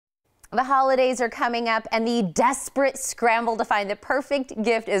The holidays are coming up and the desperate scramble to find the perfect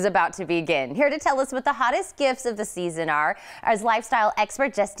gift is about to begin. Here to tell us what the hottest gifts of the season are is lifestyle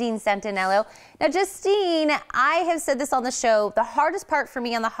expert Justine Santaniello. Now, Justine, I have said this on the show, the hardest part for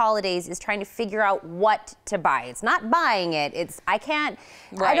me on the holidays is trying to figure out what to buy. It's not buying it, it's I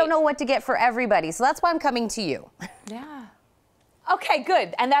don't know what to get for everybody. So that's why I'm coming to you. Yeah. Okay,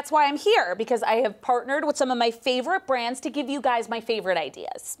 good. And that's why I'm here, because I have partnered with some of my favorite brands to give you guys my favorite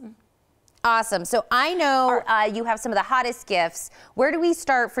ideas. Awesome. So I know you have some of the hottest gifts. Where do we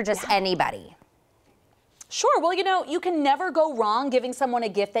start for just anybody? Sure. Well, you know, you can never go wrong giving someone a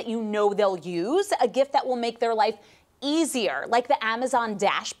gift that you know they'll use, a gift that will make their life easier, like the Amazon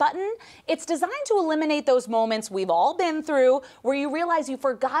Dash button. It's designed to eliminate those moments we've all been through where you realize you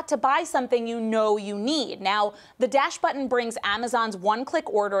forgot to buy something you know you need. Now, the Dash button brings Amazon's one-click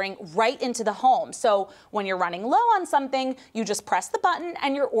ordering right into the home. So when you're running low on something, you just press the button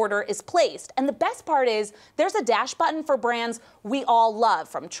and your order is placed. And the best part is there's a Dash button for brands we all love,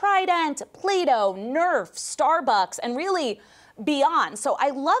 from Trident to Play-Doh, Nerf, Starbucks, and really beyond. So I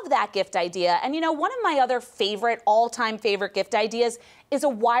love that gift idea. And you know, one of my other favorite, all-time favorite gift ideas is a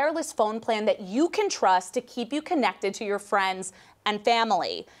wireless phone plan that you can trust to keep you connected to your friends and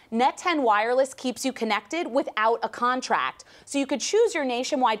family. Net 10 Wireless keeps you connected without a contract. So you could choose your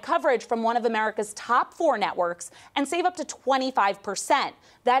nationwide coverage from one of America's top 4 networks and save up to 25%.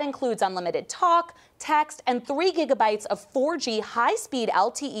 That includes unlimited talk, text, and 3 gigabytes of 4G high-speed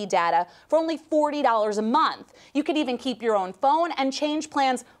LTE data for only $40 a month. You could even keep your own phone and change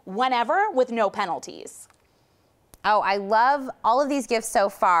plans whenever with no penalties. Oh, I love all of these gifts so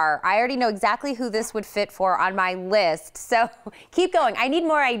far. I already know exactly who this would fit for on my list. So keep going. I need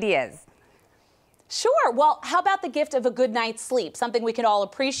more ideas. Sure. Well, how about the gift of a good night's sleep, something we can all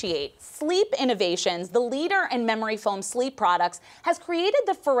appreciate? Sleep Innovations, the leader in memory foam sleep products, has created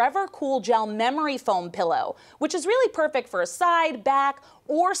the Forever Cool Gel Memory Foam Pillow, which is really perfect for a side, back,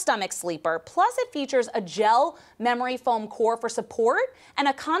 or stomach sleeper. Plus, it features a gel memory foam core for support and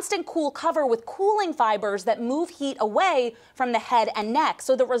a constant cool cover with cooling fibers that move heat away from the head and neck.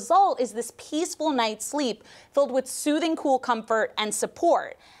 So the result is this peaceful night's sleep filled with soothing, cool comfort and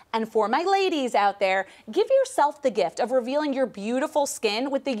support. And for my ladies out there, give yourself the gift of revealing your beautiful skin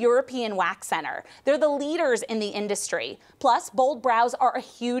with the European Wax Center. They're the leaders in the industry. Plus, bold brows are a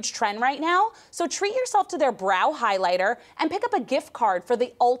huge trend right now, so treat yourself to their brow highlighter and pick up a gift card for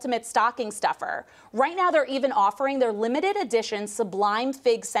the ultimate stocking stuffer. Right now, they're even offering their limited edition Sublime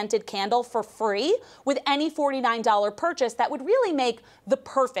Fig Scented Candle for free with any $49 purchase that would really make the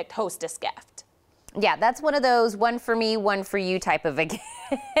perfect hostess gift. Yeah, that's one of those one for me, one for you type of a gift.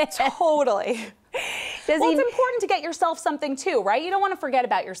 Totally. Well, it's important to get yourself something too, right? You don't want to forget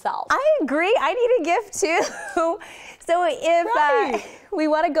about yourself. I agree. I need a gift too. So if we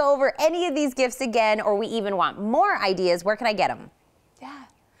want to go over any of these gifts again, or we even want more ideas, where can I get them? Yeah.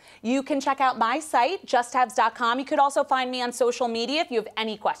 You can check out my site, justhavs.com. You could also find me on social media if you have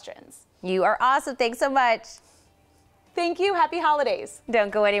any questions. You are awesome. Thanks so much. Thank you. Happy holidays.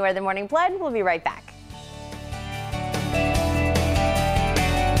 Don't go anywhere. The Morning Blend. We'll be right back.